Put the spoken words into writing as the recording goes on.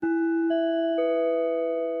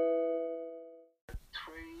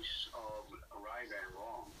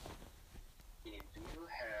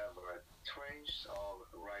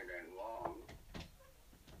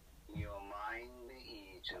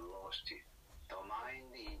lost. The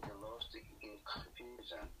mind is lost in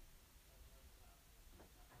confusion.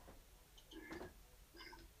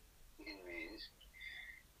 It means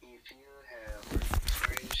if you have a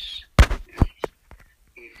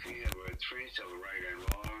trace of right and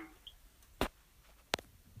wrong,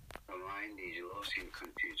 the mind is lost in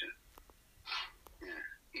confusion.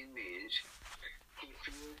 It means if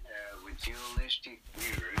you have dualistic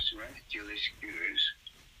views, right? Dualistic views,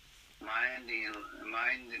 the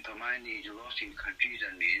mind is lost in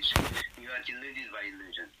confusion means you are deluded by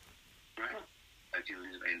illusion, right?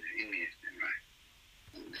 Deluded by illusion, right?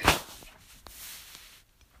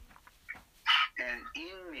 And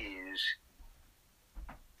it means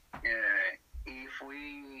if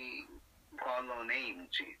we follow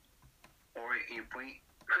names, or if we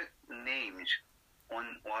put names on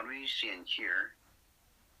what we see and hear,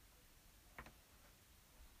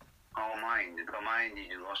 the mind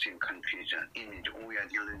is lost in confusion. It means we are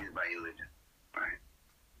deluded by illusion, right?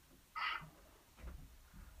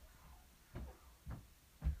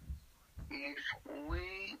 If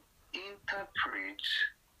we interpret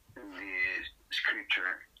the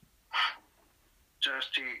scripture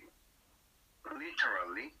just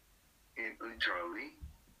literally,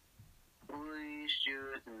 we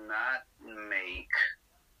should not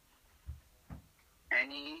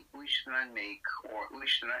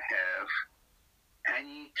have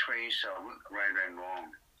any trace of right and wrong.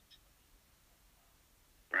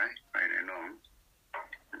 Right? Right and wrong.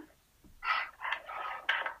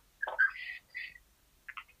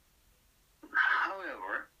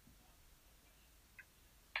 However,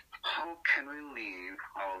 how can we live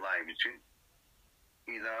our lives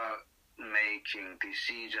without making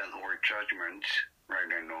decision or judgments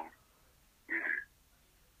right and wrong?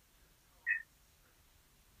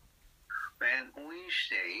 When we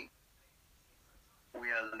say we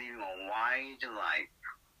are living a wise life,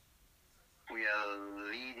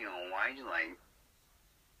 living a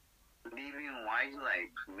wise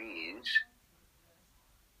life means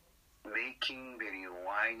making very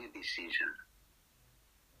wise decisions,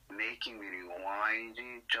 making very wise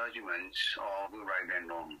judgments of right and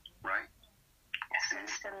wrong, right?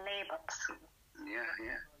 It's the labels. Yeah.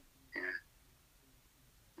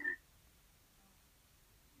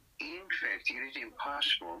 In fact, it is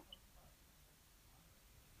impossible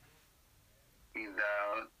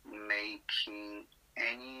without making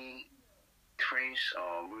any trace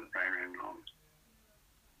of right and wrong.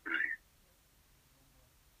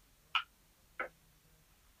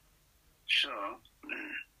 So,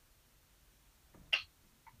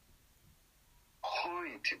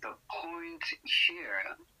 the point here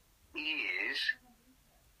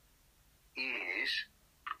is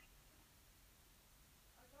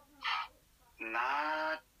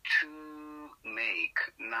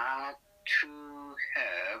not to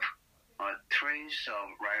have a trace of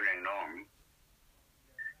right and wrong,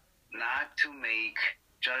 not to make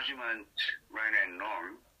judgment right and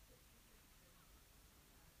wrong,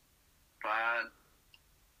 but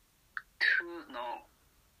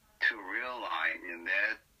to realize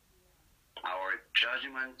that our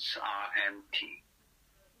judgments are empty.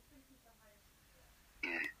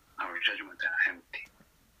 Our judgments are empty.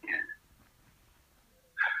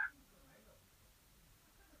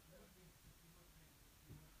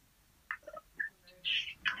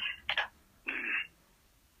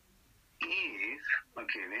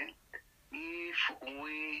 If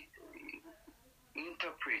we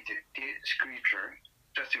interpret the scripture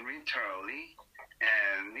just literally,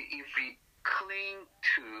 and if we cling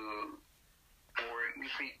to, or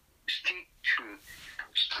if we stick to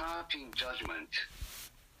stopping judgment,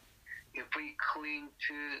 if we cling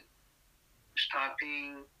to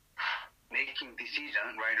stopping making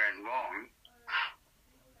decisions right and wrong,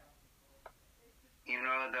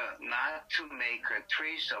 not to make a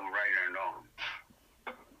trace of right and wrong,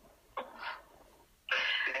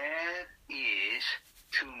 that is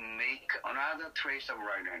to make another trace of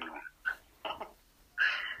right and wrong.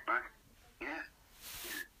 Right? Yeah.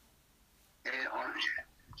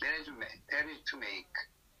 That is to make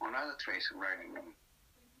another trace of right and wrong.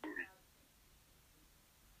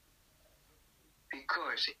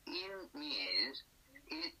 Because it means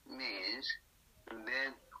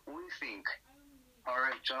that we think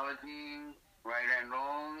our judging right and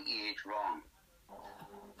wrong is wrong.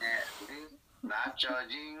 And not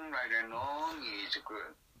judging right and wrong is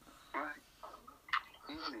good. Right?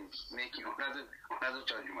 It means making another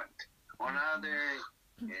judgment.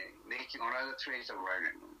 Making another trace of right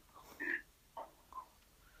and wrong.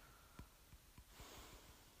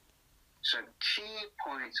 So key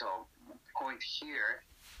point here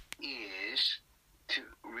is to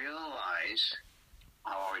realize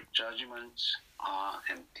our judgments are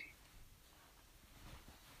empty.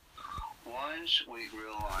 Once we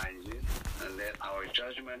realize that our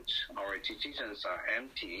judgments, our decisions are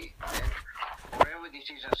empty, then whatever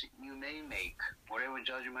decisions you may make, whatever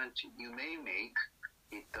judgment you may make,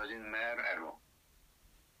 it doesn't matter at all.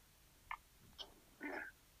 Yeah.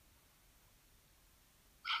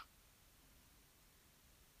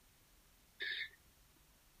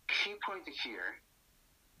 Key point here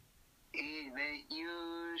is that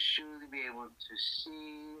you should be able to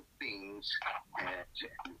see things as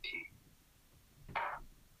empty.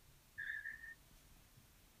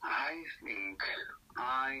 I think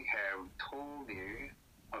I have told you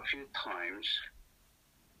a few times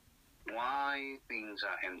why things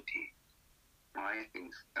are empty. Why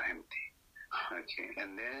things are empty. Okay,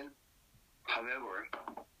 and then, however,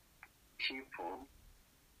 people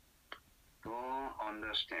don't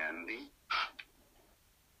understand the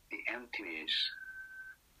emptiness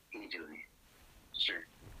easily. Sure.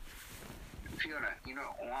 Fiona, you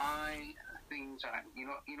know why things are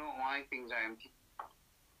why things are empty?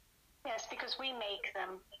 Yes, because we make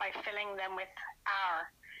them by filling them with our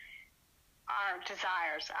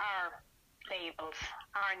desires, our labels,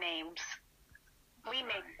 our names. We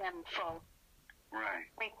make them full. Right.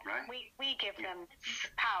 We give them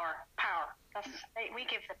power. We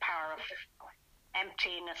give the power of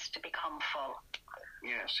emptiness to become full.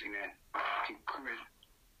 Yes, because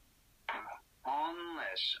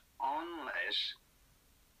unless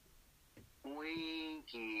we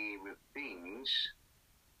give things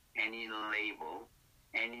any label,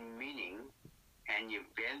 any meaning, any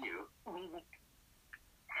value,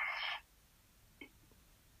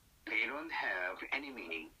 they don't have any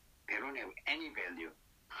meaning. They don't have any value.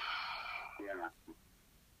 Yeah.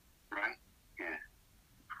 Right? Yeah.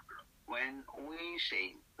 When we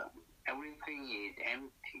say everything is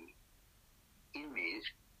empty, it means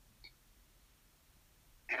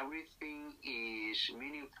everything is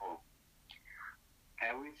meaningful.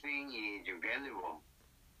 Everything is valuable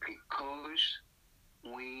because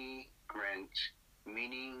we grant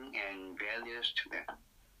meaning and values to them.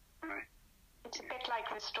 Right? It's a bit like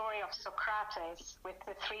the story of Socrates with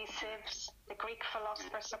the three sieves, the Greek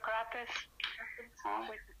philosopher Socrates.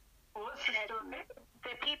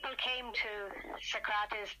 The people came to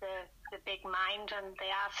Socrates, the big mind, and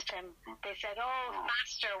they asked him, they said, "Oh,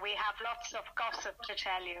 master, we have lots of gossip to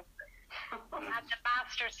tell you." And the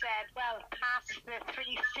master said, "Well, pass the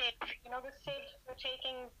three sieves. You know the sieve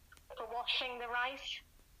for washing the rice?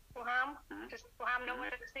 Buham? Does Buham know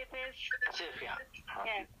what a sieve is?" Sieve, yeah.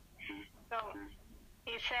 Yeah. So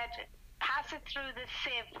he said, pass it through the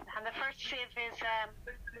sieve, and the first sieve is,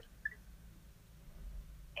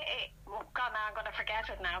 oh God, now I'm going to forget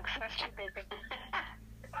it now because I was too busy.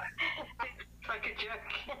 Like a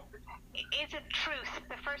joke. Is it truth?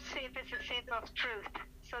 The first sieve is a sieve of truth.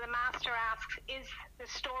 So the master asks, is the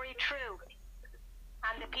story true?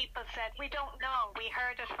 And the people said, we don't know. We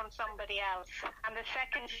heard it from somebody else. And the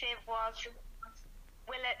second sieve was,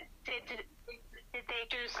 did they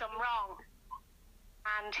do some wrong?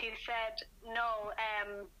 And he said, no,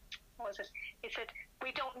 what was it? He said,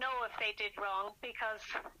 we don't know if they did wrong because,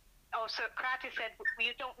 Socrates said,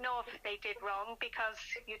 you don't know if they did wrong because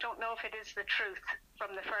you don't know if it is the truth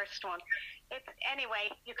from the first one.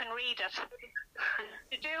 Anyway, you can read it.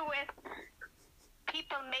 To do with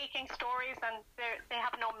people making stories and they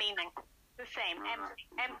have no meaning. The same,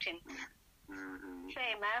 emptiness.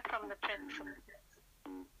 Same, from the Prince.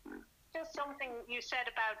 Just something you said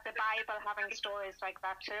about the Bible having stories like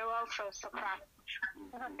that too. Also Socrates,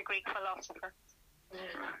 the Greek philosopher.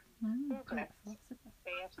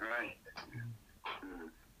 Right.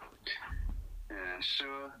 So,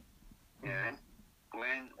 yeah,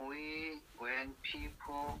 when we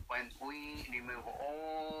remove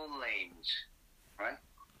all names, right?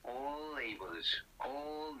 All labels,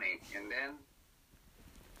 all names, and then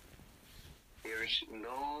there is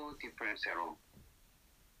no difference at all,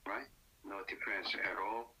 right? No difference at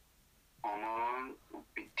all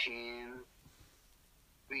between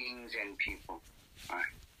things and people.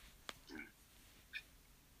 Right?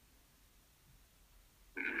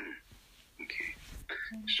 Okay.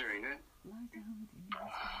 So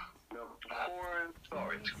the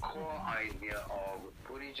core idea of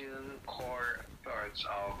Buddhism, core thoughts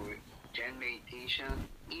of Zen meditation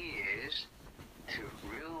is to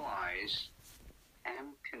realize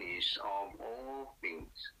emptiness of all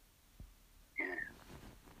things.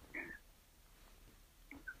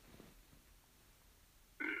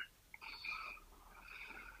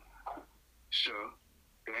 So,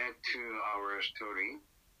 back to our story.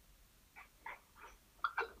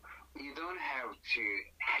 You don't have to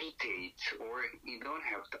hesitate or you don't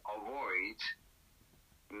have to avoid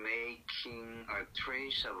making a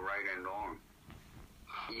trace of right and wrong.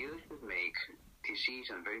 You should make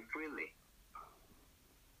decision very freely.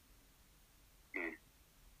 Yeah.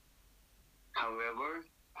 However,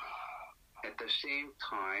 at the same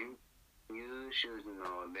time, you should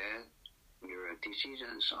know that your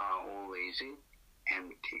decisions are always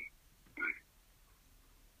empty.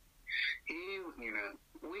 If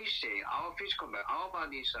we say our physical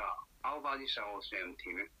body, our bodies are also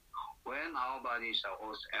empty. When our bodies are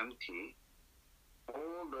also empty,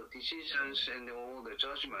 all the decisions and all the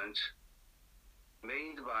judgments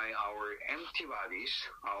made by our empty bodies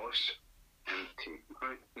are also empty.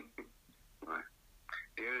 Right?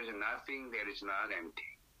 There is nothing that is not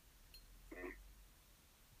empty. Okay?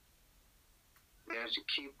 That's a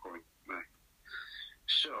key point. Right?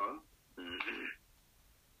 So,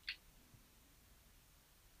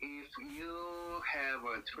 if you have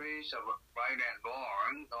a trace of right and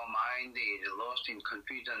wrong, the mind is lost in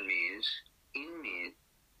confusion means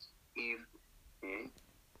if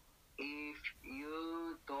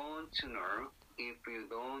you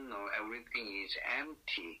don't know everything is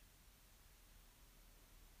empty,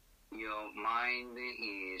 your mind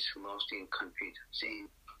is lost in confusion.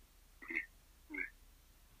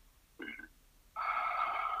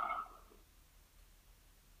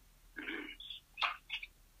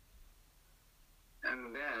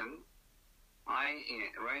 And then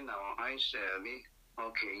right now I said,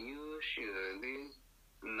 okay, you should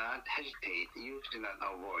not hesitate, you should not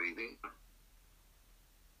avoid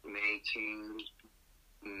making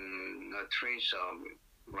a trace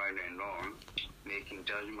of right and wrong, making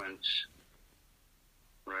judgments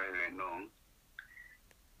right and wrong.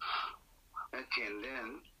 Okay, and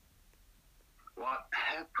then what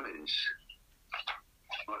happens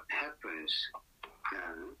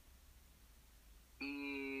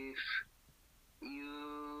if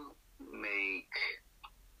you make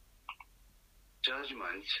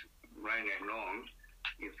judgment right and wrong,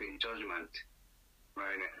 if in judgment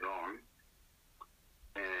right and wrong,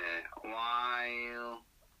 while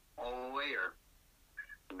aware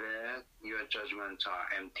that your judgments are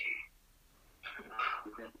empty,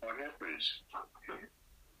 what happens?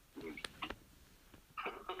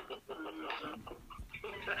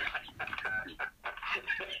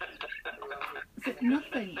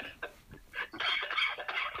 Nothing.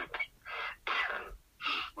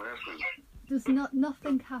 What happens? Does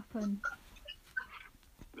nothing happen?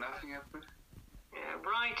 Nothing happens? Yeah,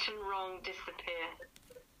 right and wrong disappear.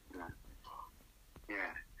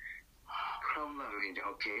 Yeah. Problem is,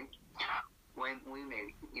 okay, when we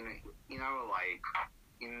make, in our life,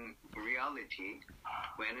 in reality,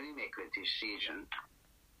 when we make a decision,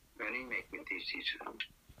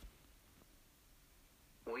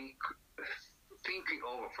 we think it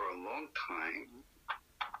over for a long time,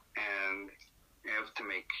 and after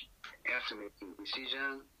making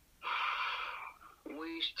decision,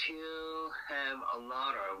 we still have a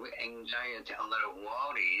lot of anxiety, a lot of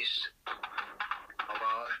worries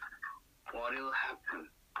about what will happen,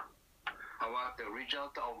 about the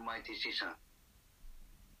result of my decision.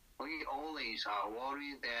 We always are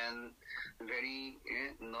worried and very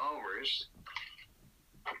nervous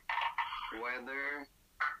whether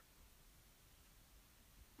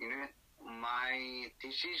my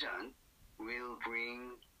decision will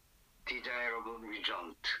bring desirable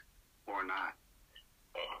result or not.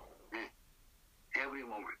 Every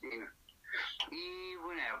moment,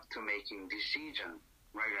 even after making decision,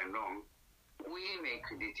 right and wrong, we make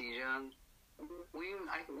a decision. When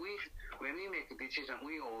we make a decision,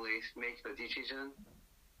 we always make the decision.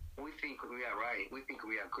 We think we are right. We think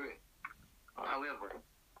we are good. However,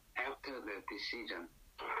 after the decision,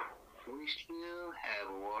 we still have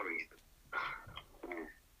worried.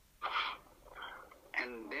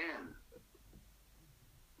 And then,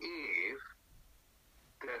 if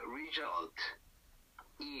the result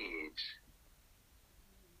is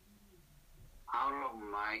out of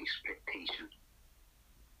my expectation,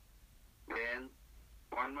 then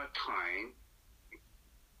one more time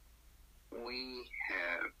we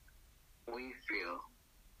feel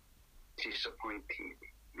disappointed,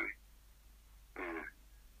 right?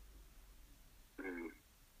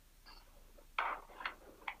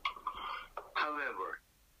 However,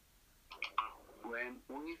 when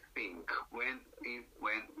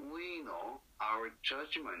we know our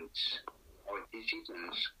judgments or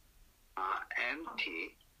decisions are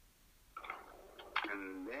empty,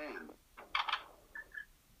 and then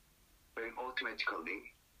automatically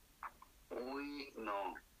we know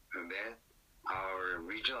that our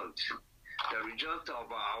results, the result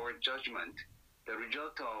of our judgment, the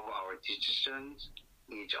result of our decisions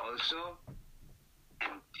is also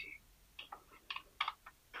empty.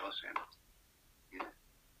 Also empty. Yeah.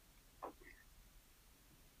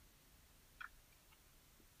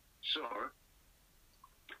 So,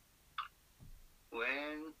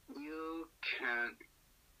 when you can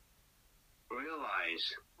realize,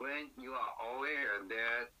 when you are aware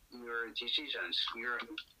that your decisions, your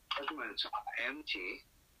judgments are empty,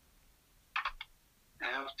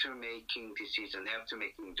 after making decision, after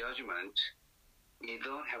making judgment, you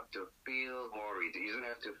don't have to feel worried. You don't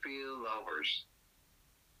have to feel lovers.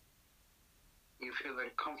 You feel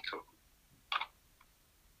very comfortable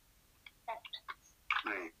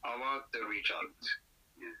about the result.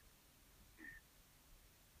 Yeah.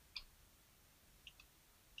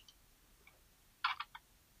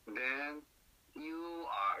 Then you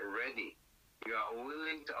are ready. You are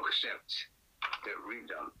willing to accept the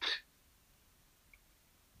result,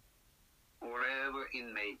 whatever it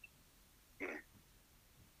may be. Yeah.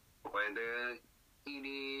 Whether it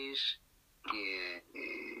is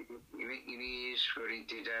very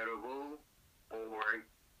desirable or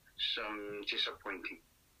some disappointing,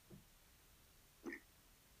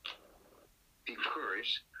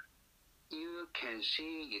 because you can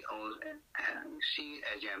see it all, see it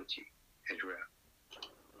as empty as well.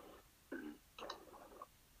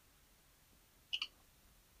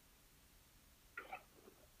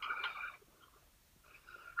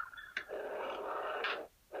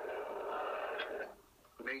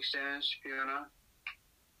 Make sense, Fiona?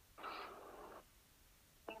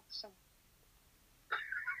 So,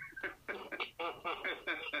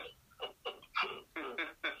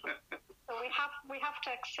 we have to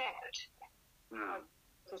accept No.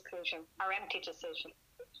 decision, our empty decision.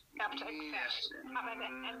 We have to accept, Yes. have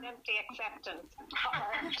an empty acceptance of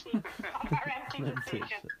our empty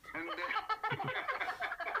decision.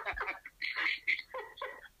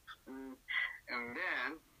 And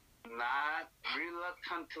then not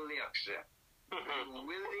reluctantly accept,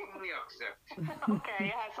 willingly accept. Okay,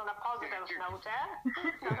 yes, on a positive note,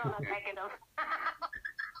 not on a negative.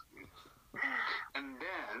 And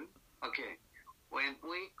then, okay, when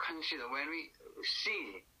we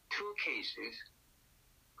see two cases,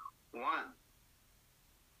 one,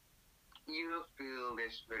 you feel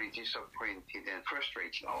this very disappointed and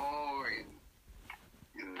frustrated,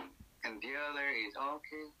 and the other is,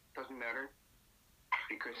 okay, doesn't matter,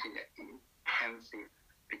 because it's empty,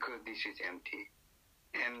 because this is empty.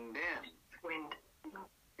 And then, Wind.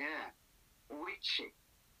 yeah, which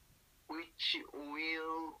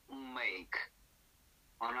will make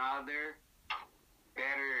another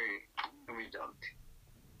better result.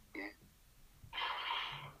 Yeah.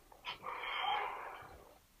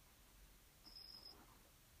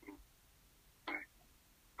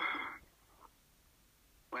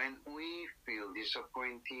 When we feel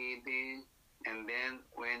disappointed, and then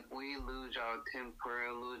when we lose our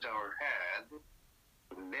temper, lose our head,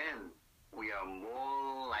 then we are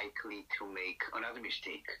more likely to make another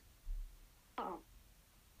mistake.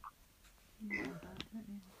 Yeah.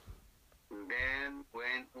 Then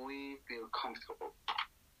when we feel comfortable,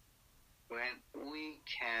 when we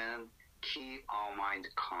can keep our mind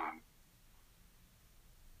calm,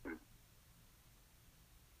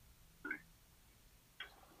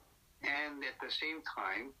 and at the same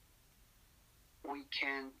time, we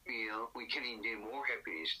can enjoy more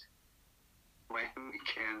happiness when we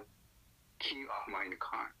can keep our mind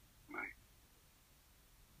calm, right?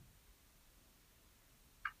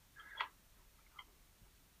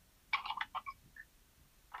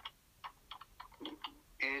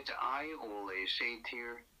 As I always say to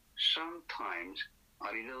you, sometimes a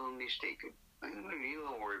little mistake,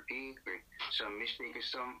 little or big, some mistake,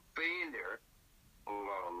 some failure of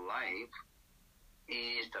our life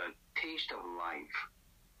is the taste of life,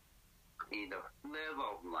 is the flavor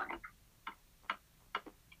of life.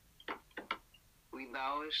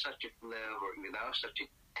 Without such a flavor, without such a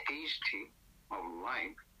taste of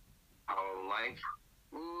life, our life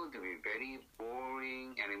would be very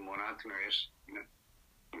boring and monotonous,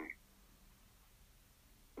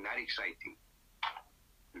 not exciting.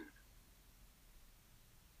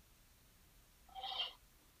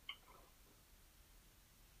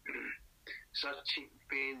 Such a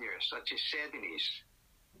failure, such a sadness,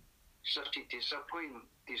 such a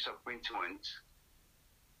disappointment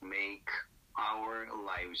make our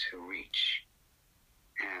lives rich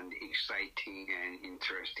and exciting and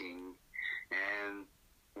interesting and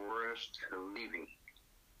worth living.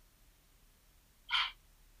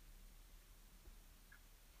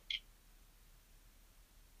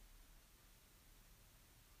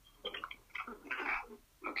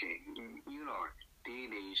 Okay, these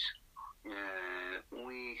days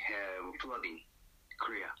we have flooding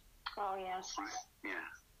Oh, yes. Yeah.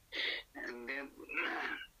 And then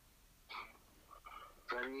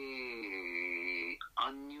very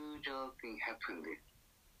unusual thing happened.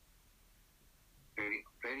 Very,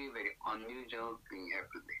 very, very unusual thing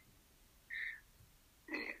happened.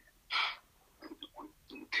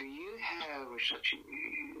 Do you have such a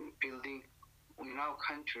building in our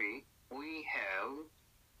country? We have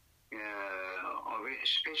very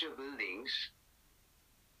special buildings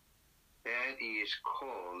that is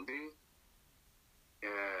called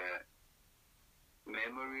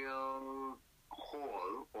Memorial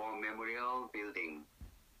Hall or Memorial Building.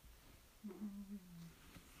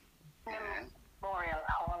 And Memorial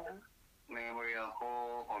Hall. Memorial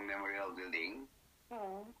Hall or Memorial Building.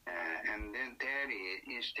 And then there is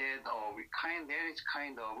instead of there is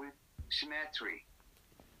kind of symmetry.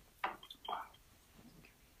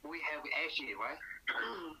 We have ashes, right?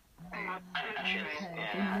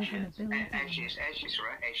 Ashes, right? Ashes,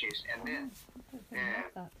 and then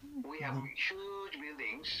we have huge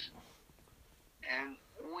buildings, and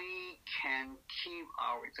we can keep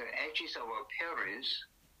the ashes of our parents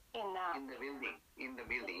in the building,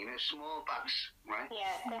 in a small box, right?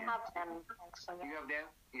 Yeah, they have them also. You have them?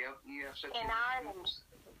 You have such in Ireland,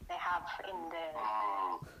 they have in the...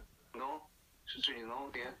 no? So you know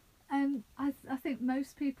there? I think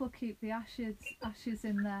most people keep the ashes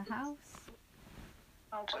in their house.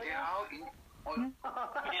 Oh, their house? Your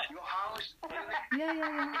house?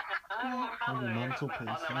 Yeah. On the mantelpiece. On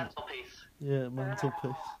the mantelpiece. Yeah,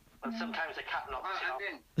 mantelpiece. And sometimes the cat knocks it off.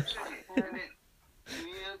 And then, do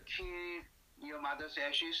you keep your mother's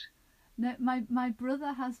ashes? No, my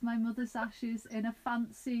brother has my mother's ashes in a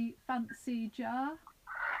fancy jar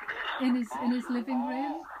in his living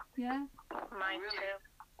room. Yeah. Mine too.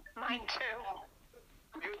 Mine too.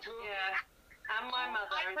 You too? Yeah. And my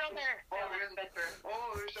mother. My brother.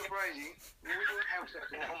 Oh, it's surprising. We don't have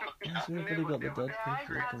such. Has everybody got the dead Always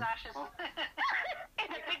people? has ashes.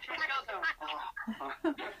 In a big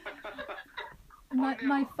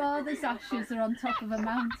My father's ashes are on top of a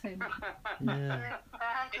mountain. Yeah.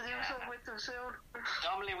 I have to do something with them soon.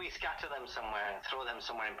 Normally we scatter them somewhere and throw them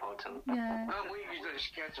somewhere important. Yeah. We usually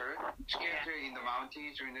scatter in the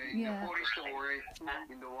mountains, or in the Yeah. forest, or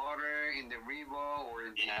in the water, in the river, or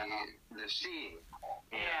in the sea.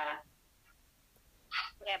 Yeah.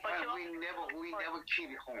 Yeah, but we never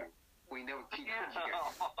keep it home. We never keep it here.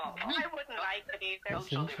 I wouldn't like it either.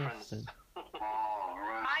 That's interesting. Oh,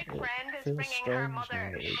 right. My friend is feels bringing her strange mother.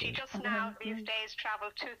 now that we She do. just now these days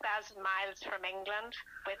travelled 2,000 miles from England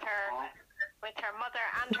with her mother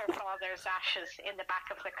and her father's ashes in the back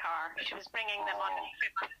of the car. She was bringing them on a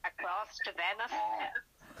trip across to Venice.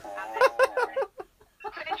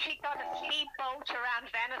 Then she got a speedboat around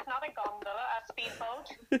Venice, not a gondola, a speedboat.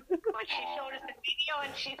 But she showed us the video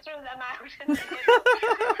and she threw them out in the middle.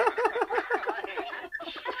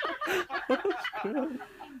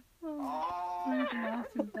 We've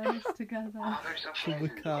laughed in Venice together. From the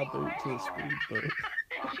car boat to the speedboat.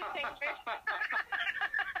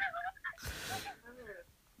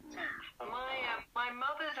 My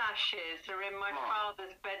mother's ashes are in my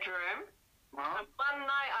father's bedroom. And one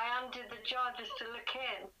night I undid the jar just to look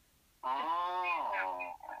in.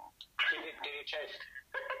 Did you chase?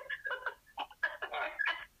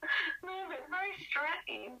 No, but it's very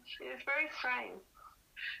strange. It's very strange.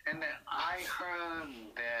 And then I heard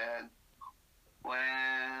that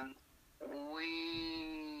when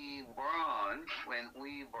we burn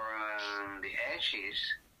the ashes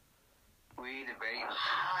with a very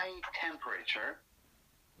high temperature,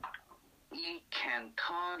 it can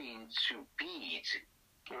turn into beads.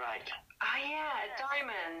 Right. Oh yeah, a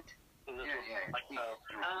diamond. Yeah.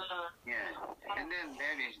 And then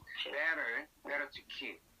that is better to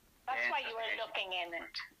keep. That's why you were looking in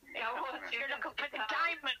it. You're looking for the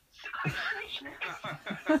diamonds.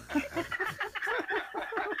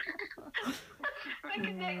 Like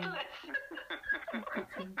a necklace.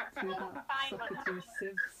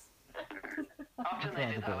 Often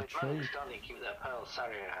they do that with rose, don't they? Keep their pearls.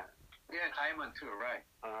 Sorry. Yeah, diamond too, right?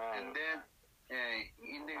 And then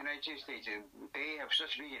in the United States, they have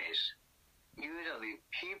such business. Usually,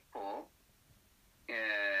 people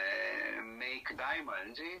make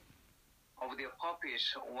diamonds of their puppies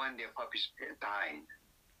when their puppies died.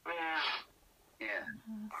 Yeah.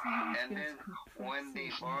 And then when they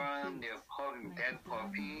burn their dead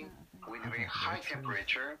puppy with a very high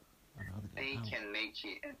temperature, they can make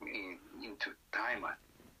it into diamond.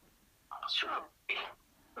 Sure.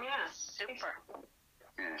 Yeah, super.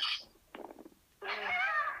 Yeah.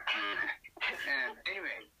 And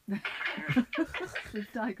anyway,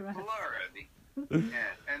 We've digressed. Florida, and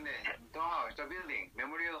then the building,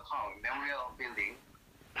 Memorial Hall, Memorial Building,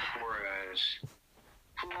 was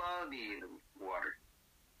flooded water.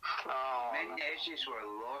 Oh, Many ashes were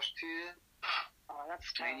lost. Oh,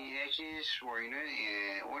 that's terrible. Many ashes were, in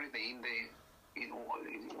a lot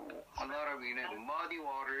of, muddy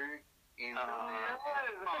water in the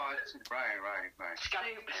parts. Right.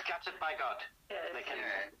 Scattered by God. They can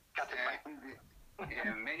scattered by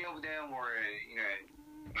Yeah, many of them were,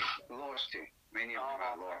 lost. Many of them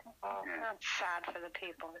are lost. Yeah. That's sad for the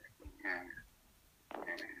people. Yeah.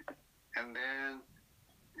 And then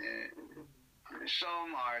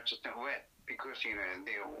some are just wet because the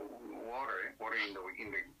water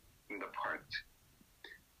in the part.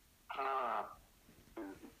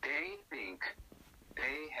 They think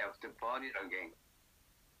they have to burn it again.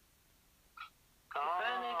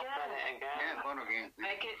 Burn it again. Yeah, burn again.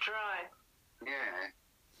 Make it dry. Yeah,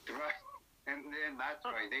 dry. And then that's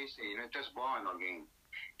why they say just born again.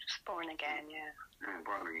 Just born again, yeah.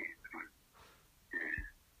 Born again.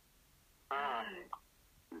 Yeah.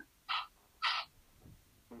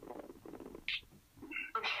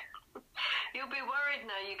 You'll be worried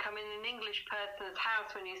now. You come in an English person's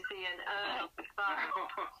house when you see an urn of the fire.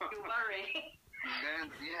 You'll worry.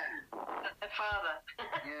 Then The father.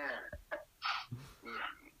 yeah.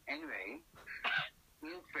 Anyway,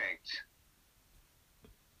 in fact,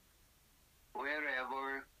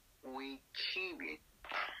 wherever we keep it,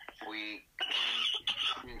 we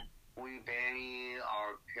bury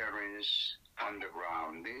our parents on the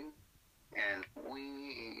ground, and we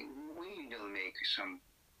usually make some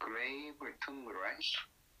grave or tomb, right?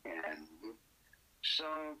 And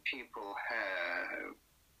some people have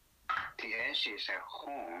the ashes at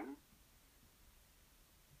home.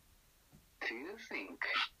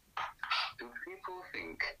 Do people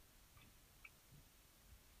think,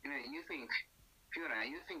 you think, Fiona,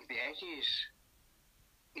 you think the ashes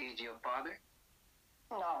is your father?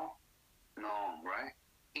 No. No, right?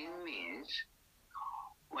 It means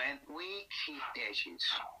when we keep the ashes,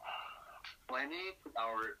 when we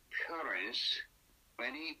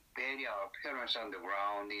bury our parents on the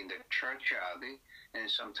ground in the churchyard, and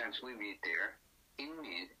sometimes we meet there, it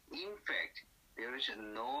means, in fact, there is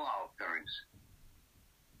no our parents.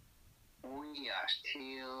 We are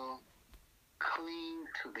still cling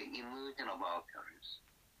to the illusion of our parents.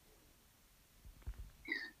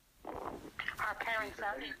 Our parents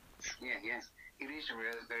are. Yeah. It is a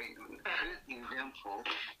very good example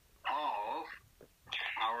of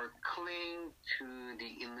our cling to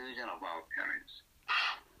the illusion of our parents.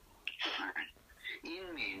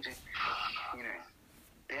 It means,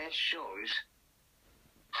 that shows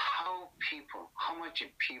how much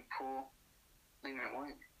people,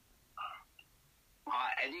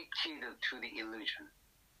 are addicted to the illusion.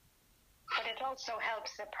 But it also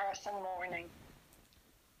helps the person mourning.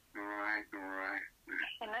 Right.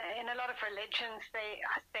 In a lot of religions, they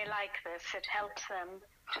like this. It helps them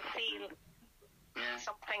to feel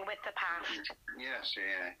something with the past. Yes,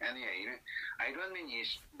 yeah. And I don't mean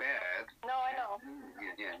it's bad. No, I know.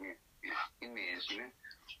 Yeah. It means,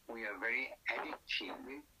 we are very addicted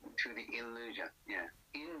to the illusion. Yeah.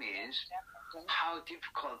 It means how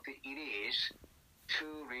difficult it is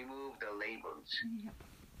to remove the labels.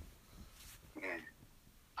 Yeah.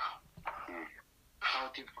 How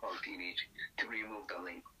difficult it is to remove the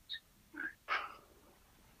labels.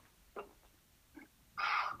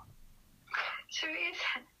 So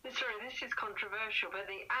this is controversial, but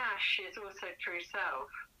the ash is also true self.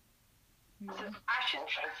 So ash is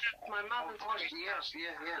true self. My mother's true self.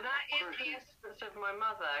 Yes. So that is the essence of my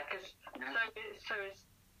mother, because so is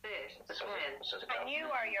this. And you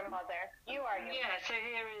are your mother. You are your Yeah, so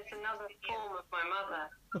here is another form of my mother.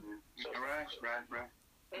 Right.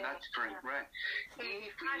 That's true, right.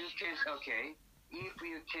 If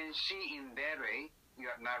you can see in that way, you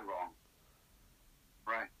are not wrong.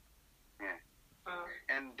 Right. Yeah.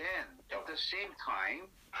 And then at the same time,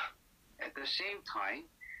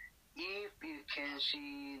 if you can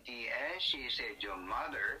see the ashes as your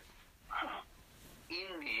mother,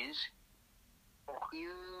 it means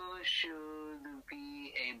you should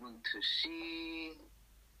be able to see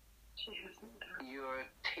your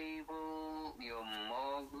table, your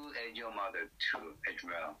mug as your mother too, as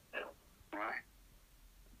well. Right?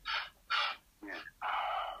 Yeah.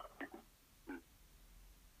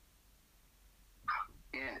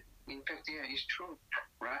 Yeah. In fact, it's true.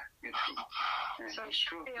 Right? It's true. Yeah, So it's she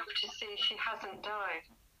true. should be able to see she hasn't died.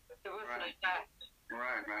 There was no death.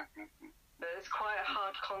 Right. But it's quite a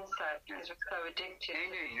hard concept because we're so addicted.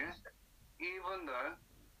 And even though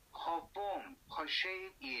her form, her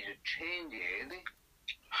shape is changed,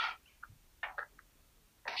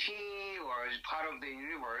 he was part of the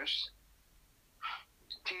universe,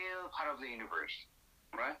 still part of the universe.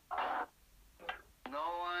 right? No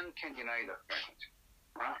one can deny the fact,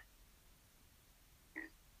 right?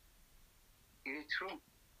 It is true.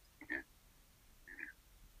 Yeah.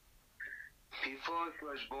 Before she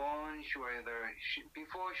was born, she was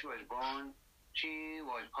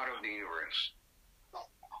part of the universe.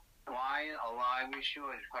 While alive, she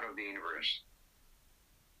was part of the universe.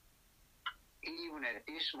 Even at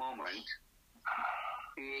this moment,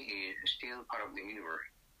 she is still part of the universe.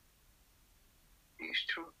 It's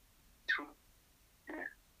true. True. Yeah.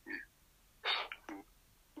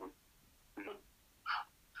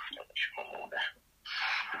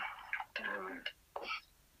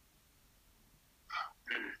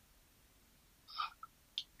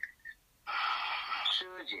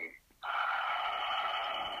 Suji,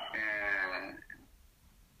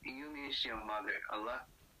 you miss your mother a lot?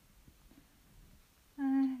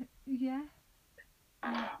 Yeah.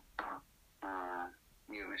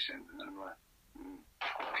 You miss him a lot.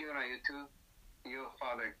 Fiona, you too? Your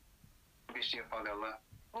father, miss your father a lot?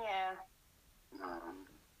 Yeah.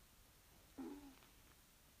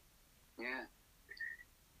 Yeah.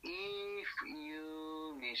 If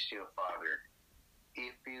you miss your father,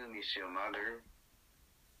 if you miss your mother,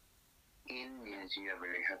 it means you are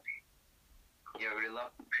very happy. You are very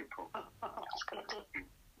lucky people. That's good.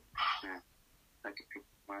 Yeah. Lucky people,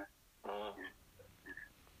 right? Yeah.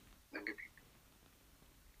 Lucky people.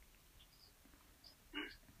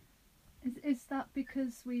 Is that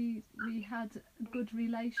because we had good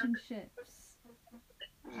relationships?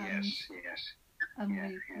 Yes, yes. And Yeah,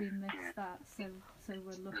 we yeah, missed yeah. that, so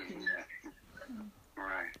we're lucky. Exactly.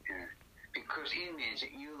 Right, yeah. Because it means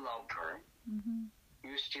you loved her, Hmm.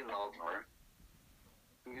 you still love her.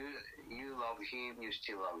 You love him, you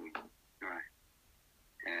still love him. Right.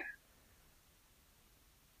 Yeah.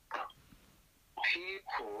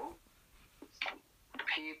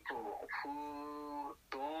 People who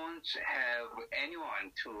don't have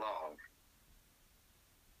anyone to love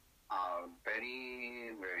are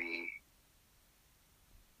very, very,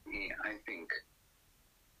 I think,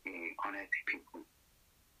 unhappy people.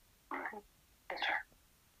 Right.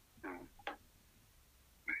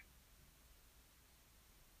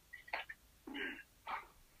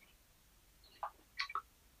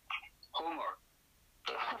 Homework.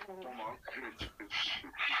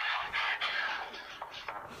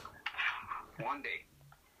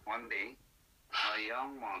 One day, a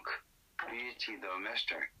young monk visited the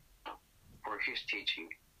master for his teaching.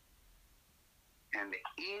 And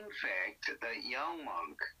in fact, the young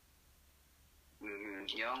monk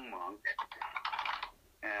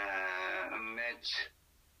met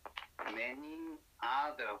many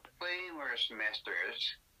other famous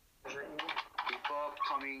masters before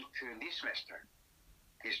coming to this master.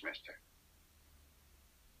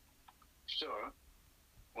 So,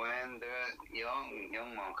 when the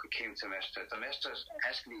young monk came to master, the master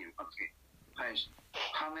asked him, okay, Hans,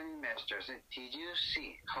 how many masters did you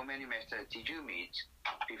see? How many masters did you meet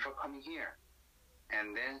before coming here?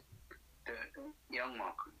 And then the young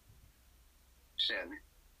monk said,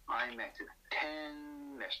 I met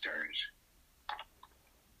 10 masters.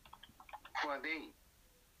 Who are they?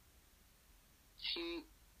 He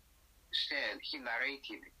said, he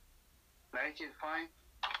narrated fine?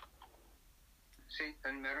 See,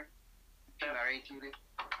 doesn't matter? He narrated it.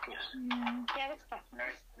 Yeah. Yeah, that's fine.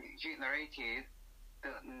 He narrated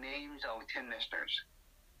the names of 10 masters.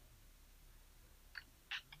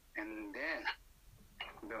 And then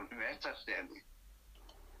the master said,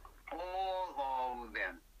 all of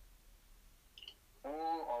them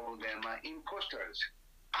are imposters.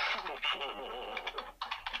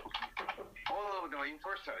 All of them are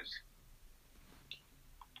imposters.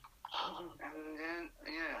 And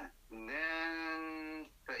then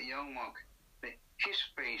the young monk, his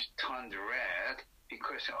face turned red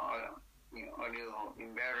because a little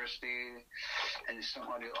embarrassed and a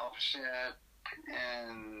little upset,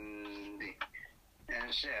 and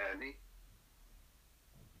said,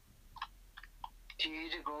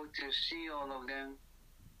 did you go to see all of them?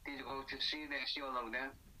 Did you go to see all of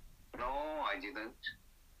them? No, I didn't.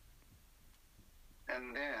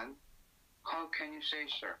 And then, how can you say,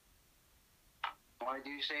 sir? Why do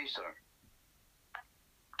you say so?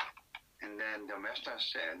 And then the master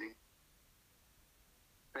said,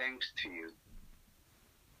 thanks to you.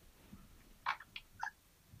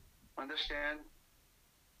 Understand?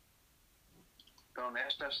 The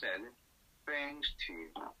master said, thanks to you.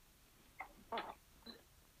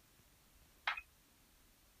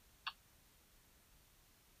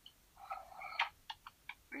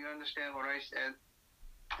 You understand what I said?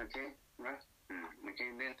 Okay, right? Okay,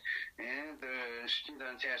 then the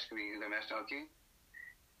students asked me, the master, okay?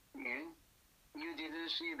 Yeah. you didn't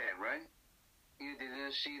see them, right? You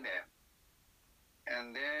didn't see them.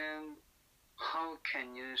 And then how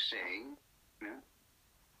can you say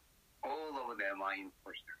all of them are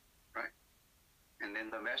imposter, right? And then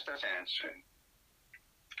the master's answer,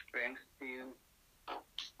 thanks to you.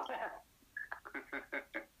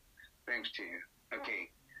 Thanks to you. Okay.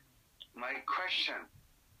 My question.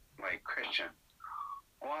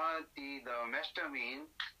 What did the master mean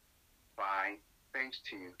by thanks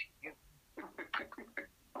to you?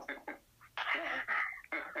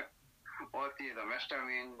 What did the master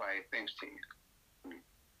mean by thanks to you?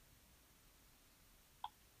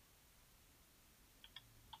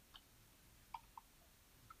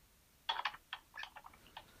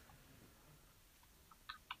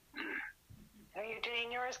 Are you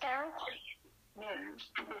doing yours, Karen?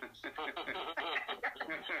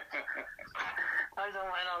 I done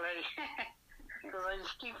mine already. Because I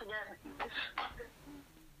just keep forgetting.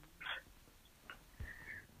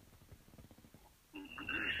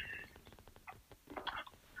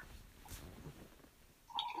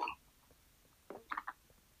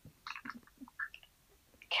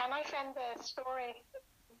 Can I send the story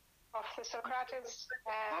of the Socrates?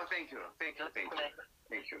 Oh, thank you. I'll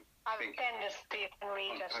send this so you can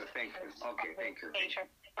read it. Thank you. Okay, thank you. Later.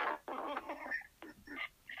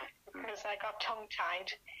 Because I got tongue-tied.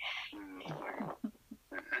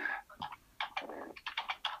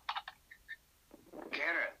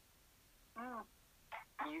 Karen,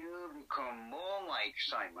 you become more like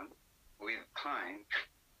Simon with time.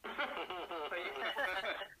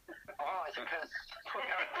 Oh, it's a curse.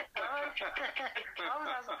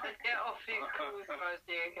 Get off your cruise first,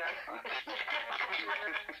 you guys.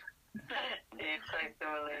 You take the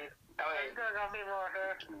lead. There's gonna be more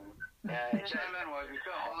here. Yeah, Simon was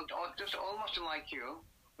just almost like you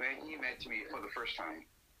when he met me for the first time.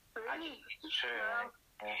 Really? sure.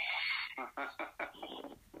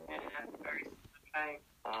 Yeah, very fine.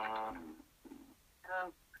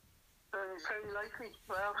 So you like me?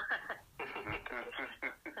 Well.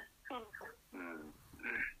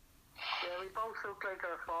 Yeah, we both look like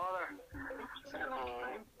our father.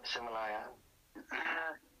 Similar, yeah.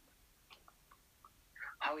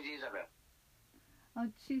 How is Isabel? Oh,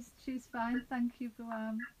 she's fine. Thank you,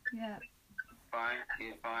 Guam. Yeah. Fine.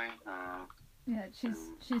 He's fine. Yeah,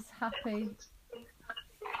 she's happy.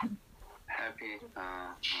 Happy.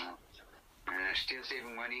 Still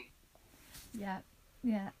saving money. Yeah.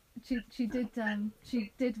 She did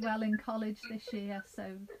well in college this year,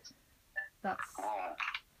 so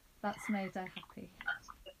that's made her happy.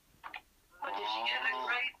 Oh, did she get a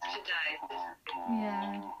grade today?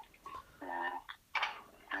 Yeah.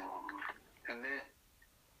 And then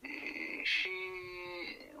she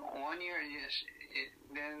 1 year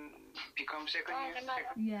then becomes second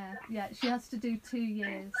year. Yeah. She has to do 2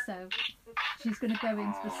 years, so she's going to go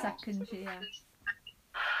into the second year.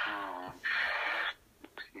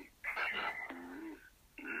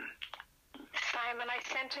 Simon, I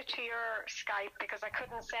sent it to your Skype because I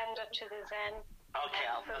couldn't send it to the Zen. Okay,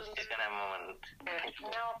 I'll just take a moment.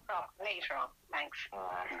 No problem. Later on. Thanks.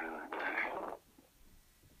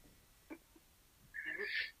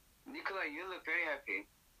 Nicola, you look very happy.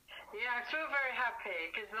 Yeah, I feel very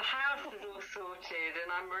happy because the house is all sorted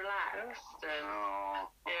and I'm relaxed. And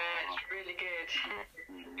yeah, it's really good.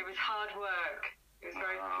 It was hard work. It was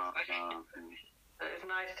very it was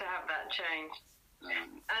nice to have that change.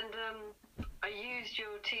 And I used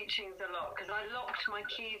your teachings a lot because I locked my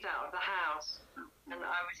keys out of the house and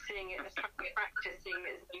I was seeing it as practicing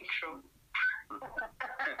as neutral.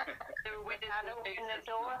 They were with us open the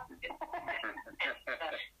door.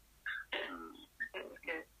 It was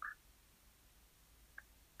good.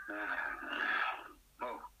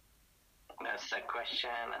 That's the question,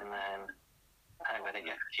 and then I'm going to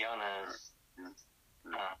get Fiona's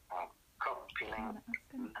copying,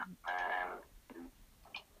 and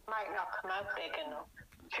Might not come out big enough.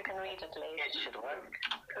 You can read it later. it should work.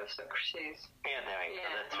 Socrates. Yeah, there we go.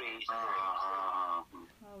 The three. Oh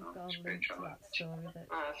God, link to that story that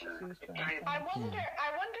she was trying to I find. wonder,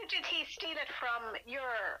 did he steal it from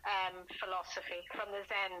your philosophy, from the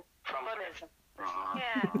Zen, from Buddhism?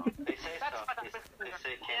 Yeah. They say That's so. what I was They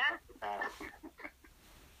say it Yeah? came.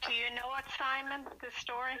 Do you know it, Simon, the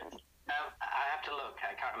story? I have to look.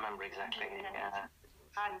 I can't remember exactly. Yeah.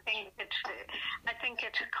 I think it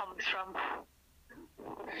comes from.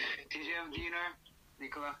 Did you have dinner,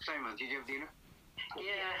 Nicola? Simon, did you have dinner?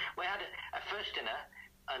 Yeah, we had a first dinner,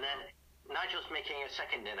 and then Nigel's making a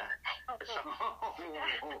second dinner. So,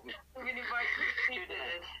 We're going to invite two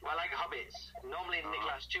dinners. Well, like hobbits. Normally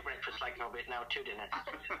Nicola has two breakfasts like a hobbit, now two dinners.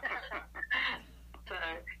 So,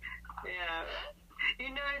 yeah. You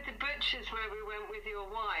know the butchers where we went with your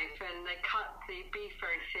wife and they cut the beef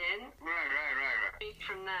very thin? Right. Beef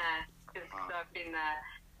from there, because I've been there.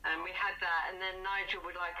 And we had that, and then Nigel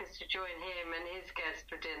would like us to join him and his guest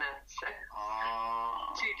for dinner. So,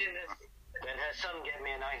 2 dinners. Then her son gave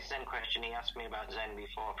me a nice Zen question. He asked me about Zen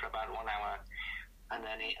before for about 1 hour. And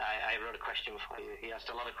then I wrote a question for you. He asked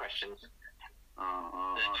a lot of questions.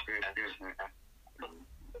 Good.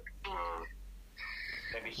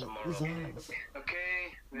 Maybe some more.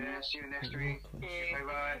 Okay, we'll see you next week.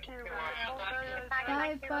 Bye-bye.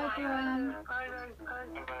 Bye, Brian.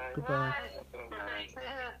 Goodbye.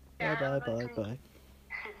 Bye.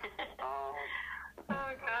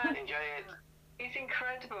 Oh, God. Enjoy it. He's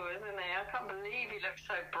incredible, isn't he? I can't believe he looks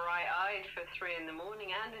so bright-eyed for 3 in the morning,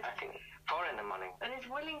 and I think 4 in the morning. he's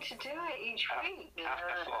willing to do it each week.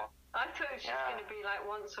 After 4. I thought it was just going to be like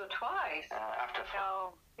once or twice. After 4.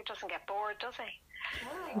 No, he doesn't get bored, does he?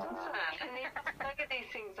 No, he doesn't. And he look at these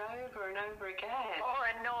things over and over again. Or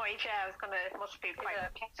annoyed, yeah. It must be quite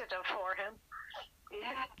repetitive for him.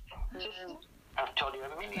 Yeah, just I've told you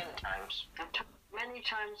a million times. many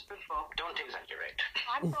times before. Don't exaggerate.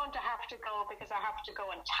 I'm going to have to go because I have to go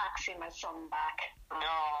and taxi my son back.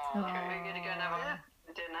 No. Okay, we're going to go and have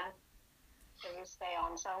a dinner. So you stay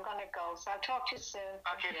on. So I'm going to go. So I'll talk to you soon.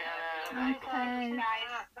 Okay, Okay.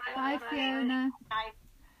 Guys. Bye, Fiona.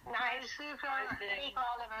 Nice. Speak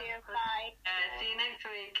all of you. Bye. See you next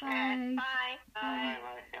week. Bye. Bye.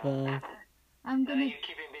 Bye. I'm gonna You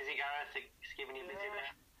keeping busy, Gareth? It's keeping you busy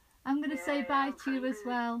there? I'm gonna say bye to you as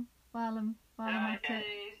well while I'm at it.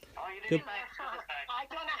 Oh, you Good. didn't like I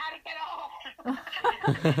don't know how to get off.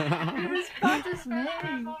 You're as bad as me.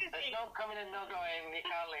 There's no coming and no going. You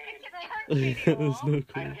can't leave. There's no I clue.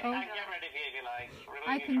 can get ready for you if you like. Relieve I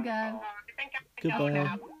you can from go. the cold.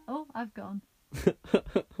 Goodbye. Oh, I've gone.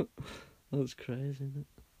 That's crazy, isn't it?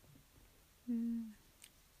 Yeah.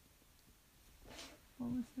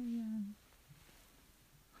 What was the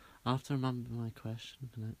I have to remember my question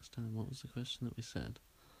for next time. What was the question that we said?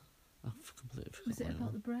 I've completely forgot. was it what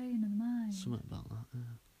about was. the brain and the mind? Something about that, yeah.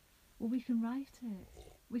 Well, we can write it.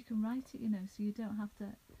 We can write it, you know, so you don't have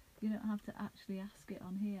to actually ask it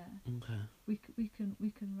on here. Okay. We can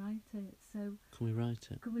write it. So Can we write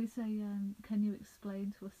it? could we say, can you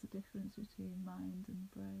explain to us the difference between mind and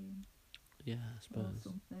brain, Yeah, I or suppose.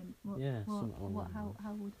 something? Yeah, something along those lines.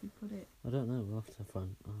 How would we put it? I don't know. I'll have to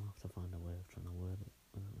find a way of trying to word it.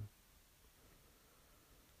 I don't know.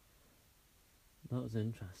 That was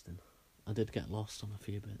interesting. I did get lost on a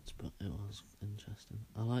few bits, but it was interesting.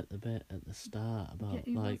 I like the bit at the start about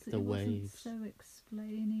He like wasn't- the he wasn't waves. so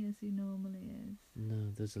explainy as he normally is.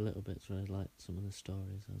 No, there's a little bits where I liked some of the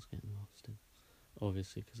stories I was getting lost in.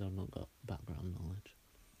 Obviously, because I've not got background knowledge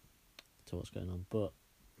to what's going on. But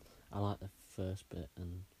I like the first bit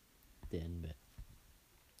and the end bit,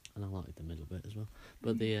 and I like the middle bit as well.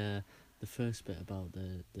 But the first bit about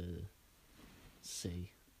the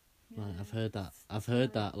sea. Like, I've heard that. I've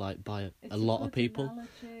heard that like by It's a lot of good people.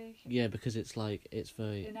 analogy. Yeah, because it's like it's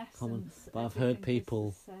very In common. essence, But I've heard everything is people.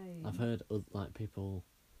 the same. I've heard like people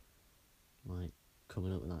like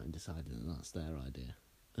coming up with that and deciding that that's their idea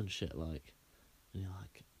and shit. Like, and you're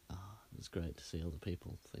like, it's great to see other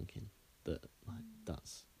people thinking that like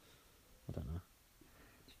that's. I don't know.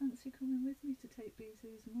 Do you fancy coming with me to take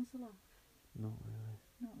Beezu's muzzle off? Not really.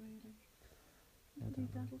 Not really. I Maybe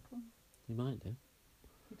don't know. Dad'll come. You might do.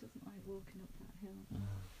 He doesn't like walking up that hill.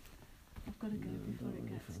 I've got to go No, before don't it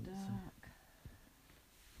really gets fancy. dark.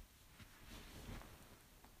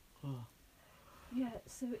 Oh. Yeah,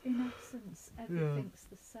 so in essence, everything's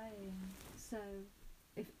the same. So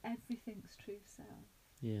if everything's true self,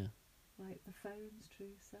 Yeah. like the phone's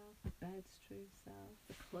true self, the bed's true self,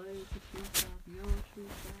 the clothes are true self, your true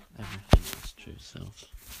self, Everything is true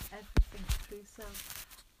self. everything's true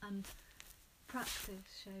self. And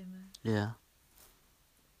practice, Shoma. Yeah.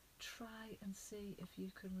 Try and see if you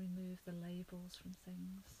can remove the labels from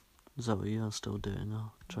things. Is that what you're still doing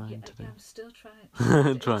or trying Yeah, to do? I'm still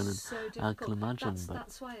trying. Trying It's to- so I difficult. can imagine, but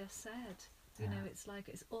that's why I said, you know, it's like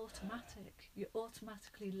it's automatic. You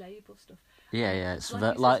automatically label stuff. yeah, it's Like you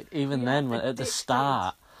said, like even we then have when, the at the different-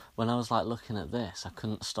 start when I was like looking at this, I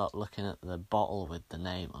couldn't stop looking at the bottle with the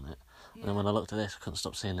name on it. And then when I looked at this, I couldn't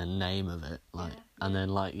stop seeing the name of it. Like, and then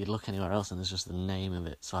like you look anywhere else, and there's just the name of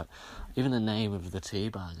it. It's like even the name of the tea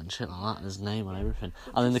bag and shit like that. There's a name on everything.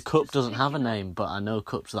 But And then the just- cup just doesn't have a picking up- name, but I know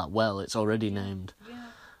cups that well. It's already named.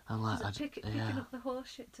 Yeah. And like, Picking yeah, up the horse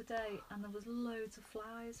shit today, and there was loads of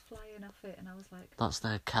flies flying off it, and I was like, that's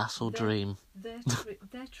their castle They're- dream.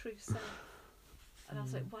 they're true self. And I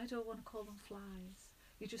was like, why do I want to call them flies?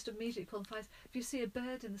 You just immediately call them flies. If you see a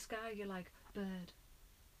bird in the sky, you're like, bird.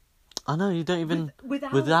 I know, you don't even...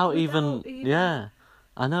 without even... Yeah.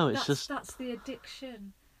 I know, it's just... That's the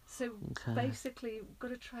addiction. So basically, you've got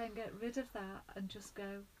to try and get rid of that and just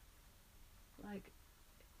go, like,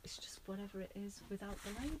 it's just whatever it is without the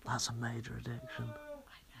label. That's a major addiction. I know.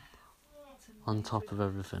 It's a On major top of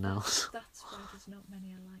everything else. That's why there's not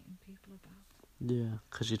many enlightened people about. Yeah,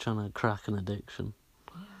 because you're trying to crack an addiction.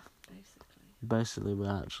 Yeah, basically. Basically,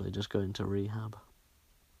 we're actually just going to rehab.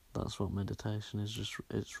 That's what meditation is, just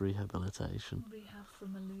it's rehabilitation. Rehab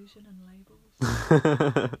from illusion and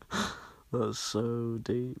labels. That's so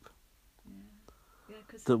deep. Yeah,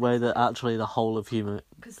 cause The way that actually the whole of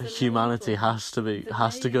humanity label,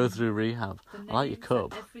 has to go through rehab. I like your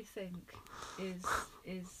cup. Everything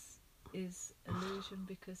is illusion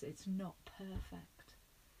because it's not perfect.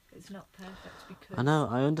 It's not perfect because I know.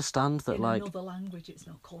 I understand that. In like another language, it's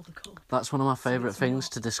not called a cup. That's one of my favourite it's things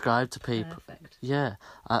not to describe to people. Perfect. Yeah,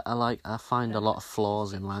 I find a lot of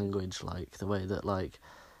flaws in language, like the way that like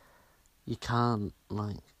you can't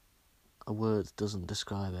like a word doesn't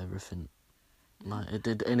describe everything. Like it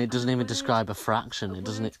did, and it doesn't even describe a fraction. It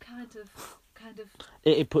doesn't. Kind of.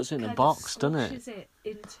 It puts it in a box, doesn't it? Squishes it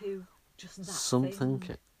into just that Something.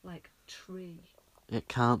 thing, like tree. It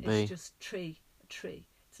can't be. It's just tree. A tree.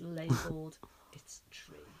 It's labelled. It's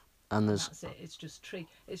tree. And there's. That's it. It's just tree.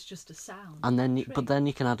 It's just a sound. And then, tree. but then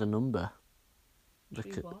you can add a number.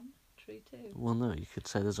 Tree 1, tree 2. Well, no, you could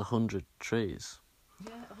say there's 100 trees.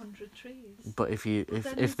 Yeah, 100 trees. But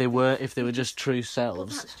if they were just true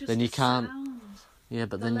selves, then you can't. Sound. Yeah,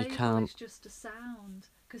 but The then you label can't. is just a sound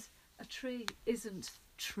because a tree isn't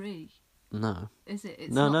tree. No. Is it?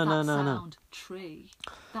 It's No, not no, that no, no, no. sound. Tree.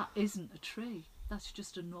 That isn't a tree. That's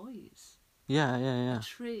just a noise. Yeah, yeah, yeah. A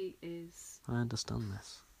tree is. I understand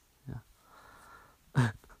this.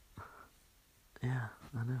 Yeah. Yeah,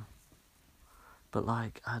 I know. But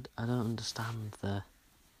like, I don't understand the.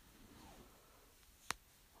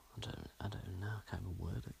 I don't know. I can't even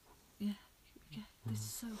word it. Yeah. This is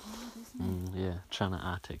so hard, isn't it? Yeah, trying to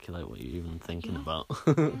articulate what you're even thinking about.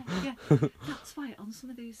 yeah. That's why on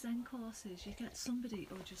some of these Zen courses, you get somebody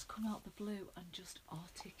who'll just come out the blue and just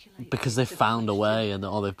articulate. Because they've the found a question. way, and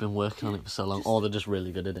or they've been working on it for so long, or they're just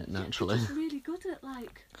really good at it naturally. They're just really good at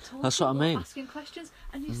like talking. That's what I mean. Asking questions,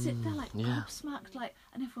 and you sit there like yeah. gobsmacked, like,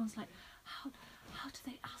 and everyone's like, how do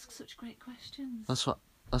they ask such great questions? That's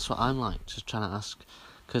what I'm like, just trying to ask,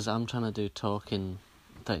 because I'm trying to do talking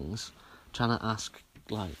things, trying to ask,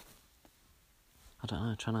 like, I don't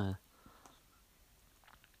know, trying to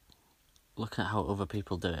look at how other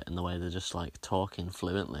people do it and the way they're just, like, talking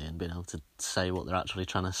fluently and being able to say what they're actually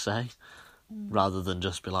trying to say, rather than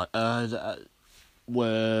just be like,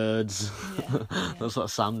 words. Yeah. That's what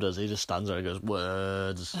Sam does. He just stands there and goes,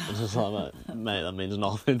 words. I'm just like, mate, that means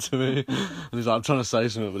nothing to me. And he's like, I'm trying to say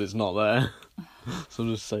something, but it's not there. So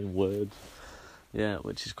I'm just saying words. Yeah,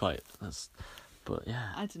 which is quite... But yeah.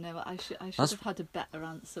 I don't know. I should have had a better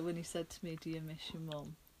answer when he said to me, "Do you miss your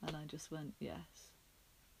mum?" And I just went, "Yes."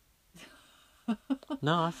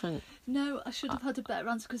 No, I think... No, I should have had a better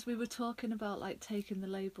answer because we were talking about like taking the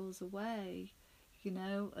labels away. You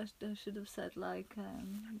know, I should have said like,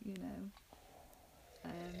 you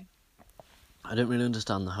know. I don't really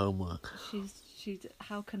understand the homework. She's.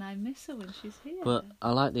 How can I miss her when she's here? But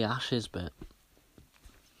I like the ashes bit.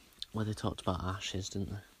 Where they talked about ashes, didn't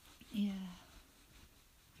they? Yeah.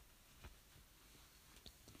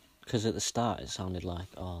 Because at the start it sounded like,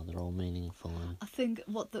 oh, they're all meaningful. And I think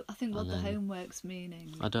what the homework's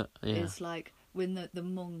meaning is like when the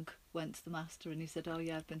monk went to the master and he said, "Oh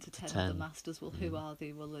yeah, I've been to 10 other masters. Well, who are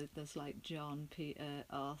they? Well, there's like John, Peter,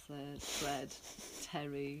 Arthur, Fred,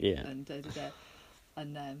 Terry, and da da da."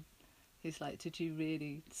 And he's like, "Did you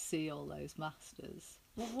really see all those masters?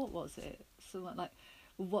 What was it? Something like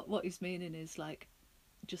what he's meaning is like."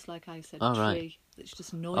 Just like I said, tree. Right. It's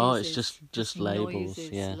just noises. Oh, it's just labels,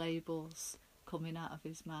 noises, yeah. Labels coming out of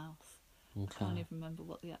his mouth. Okay. I can't even remember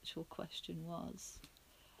what the actual question was.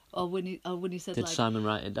 Or when he said, did like... Simon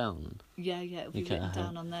write it down? Yeah, it'll be written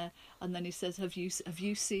down on there. And then he says, have you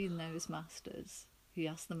seen those masters? He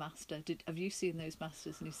asked the master, have you seen those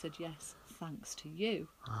masters? And he said, yes, thanks to you.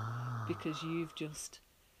 Because you've just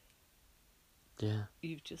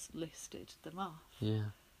listed them off.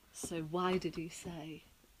 Yeah. So why did he say,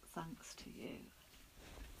 thanks to you?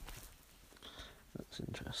 That's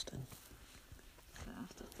interesting. So I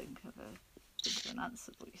have to think of an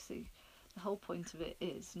answer. But you see, the whole point of it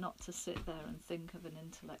is not to sit there and think of an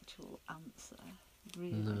intellectual answer,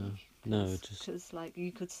 really. No, just... Because, like,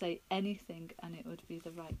 you could say anything and it would be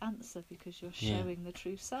the right answer because you're showing the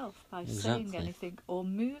true self by saying anything or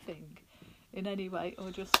moving in any way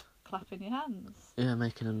or just clapping your hands. Yeah,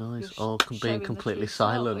 making a noise, You're or being completely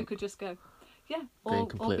silent. We could just go, yeah, being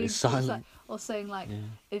completely silent, or saying like,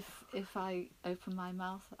 if I open my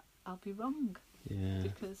mouth, I'll be wrong. Yeah.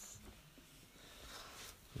 Because.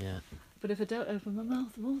 Yeah. But if I don't open my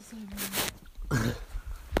mouth, I'm also wrong. That's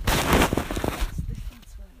where it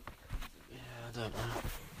becomes. Yeah, I don't know.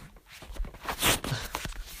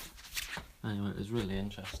 Anyway, it was really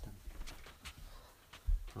interesting.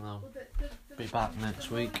 I'll be back next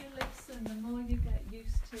week. The more you listen, the more you get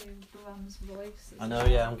used to Graham's voice. I know,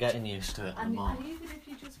 yeah, I'm getting used to it. And even if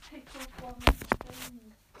you just pick up one thing,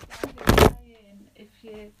 like you're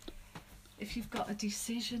saying, if you've got a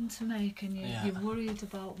decision to make and you're worried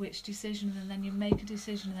about which decision, and then you make a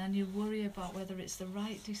decision and then you worry about whether it's the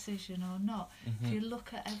right decision or not, if you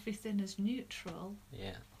look at everything as neutral,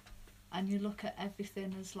 and you look at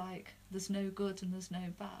everything as like there's no good and there's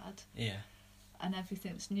no bad, and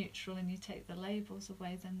everything's neutral, and you take the labels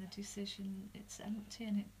away, then the decision, it's empty,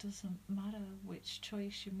 and it doesn't matter which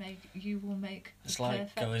choice you make, you will make the perfect choice.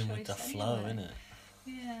 It's like going with the flow, isn't it?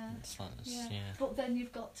 Yeah. It's like this, But then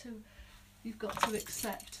you've got to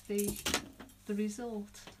accept the result.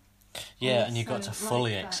 Yeah, also, and you've got to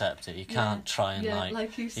fully accept it. You can't try and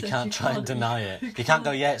like you can't try and deny it. You can't go,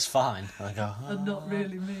 yeah, it's fine. And go, and not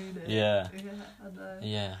really mean it. Yeah. Yeah, I know.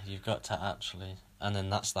 Yeah, you've got to actually, and then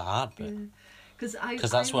that's the hard bit. Because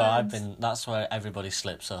that's where I've been. That's where everybody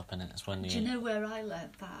slips up, and it's when you. Do you know where I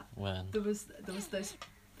learnt that? When there was those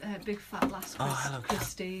big fat lass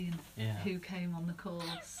Christine who came on the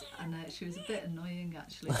course, and she was a bit annoying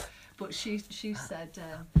actually, but she said,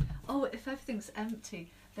 "Oh, if everything's empty,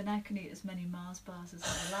 then I can eat as many Mars bars as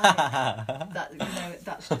I like.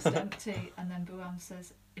 That's just empty." And then Buam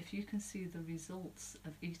says, "If you can see the results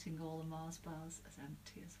of eating all the Mars bars as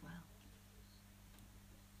empty as well."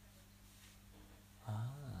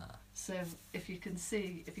 So if you can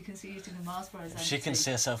see eating a Mars bar as empty, she can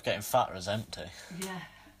see herself getting fatter as empty. Yeah.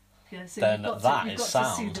 So then you've got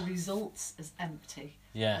to see the results as empty.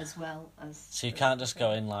 As well as. So you can't just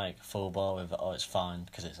go in like full bore with oh it's fine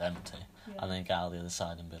because it's empty, and then get out the other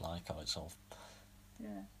side and be like oh it's all.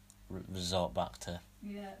 Resort back to.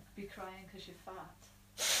 Yeah, be crying because you're fat.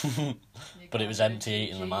 But it was empty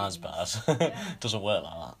eating the Mars bars. Doesn't work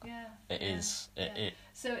like that. It is.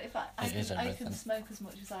 So if I can smoke as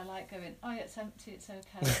much as I like, going, oh, it's empty, it's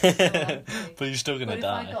okay. It's empty. But you're still gonna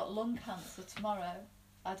die. If I got lung cancer tomorrow,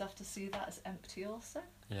 I'd have to see that as empty also.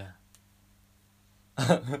 Yeah.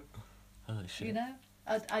 Holy shit. You know,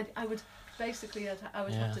 I would basically I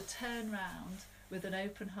would have to turn round with an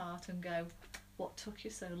open heart and go, what took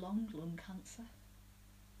you so long, lung cancer?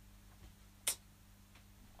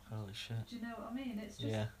 Holy shit. Do you know what I mean? It's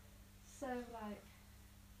just so like.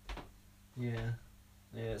 Yeah,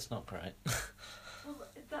 it's not great. Well,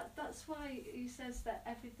 that's why he says that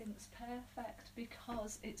everything's perfect,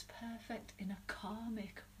 because it's perfect in a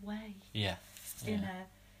karmic way. Yeah. In a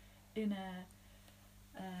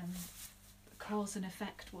cause and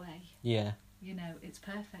effect way. Yeah. You know, it's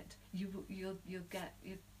perfect. You'll get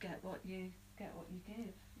what you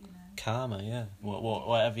give. You know. Karma, yeah.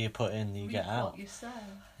 Whatever you put in, you get out. What you sow.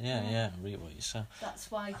 Yeah. Reap what you sow. That's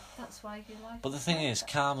why you like. But the thing is,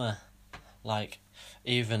 karma, like,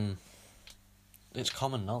 even it's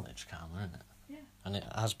common knowledge, karma, isn't it? Yeah. And it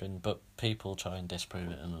has been, but people try and disprove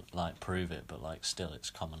it and like prove it, but like still, it's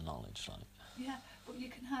common knowledge, like. Yeah, but you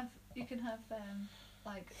can have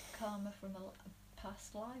like karma from a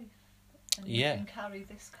past life. And you can carry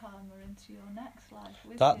this karma into your next life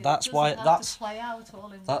with you. That's why play out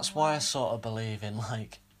all in that's why I sort of believe in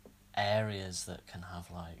like areas that can have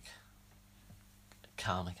like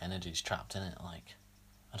karmic energies trapped in it, like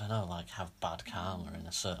I don't know, like have bad karma in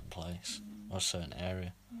a certain place or a certain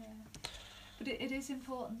area. Yeah. But it is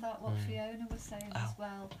important that what Fiona was saying as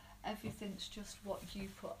well, everything's just what you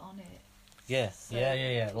put on it. Yeah, so,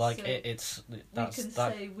 like it's that's we can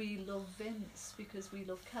say we love Vince because we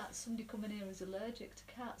love cats. Somebody coming here who's allergic to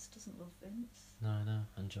cats doesn't love Vince. No,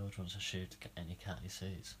 and George wants to shoot any cat he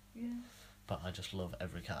sees. Yeah. But I just love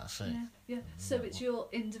every cat I see. Yeah. So it's your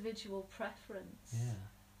individual preference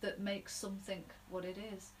that makes something what it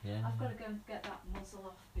is. Yeah. I've got to go and get that muzzle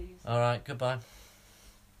off these. All right, goodbye.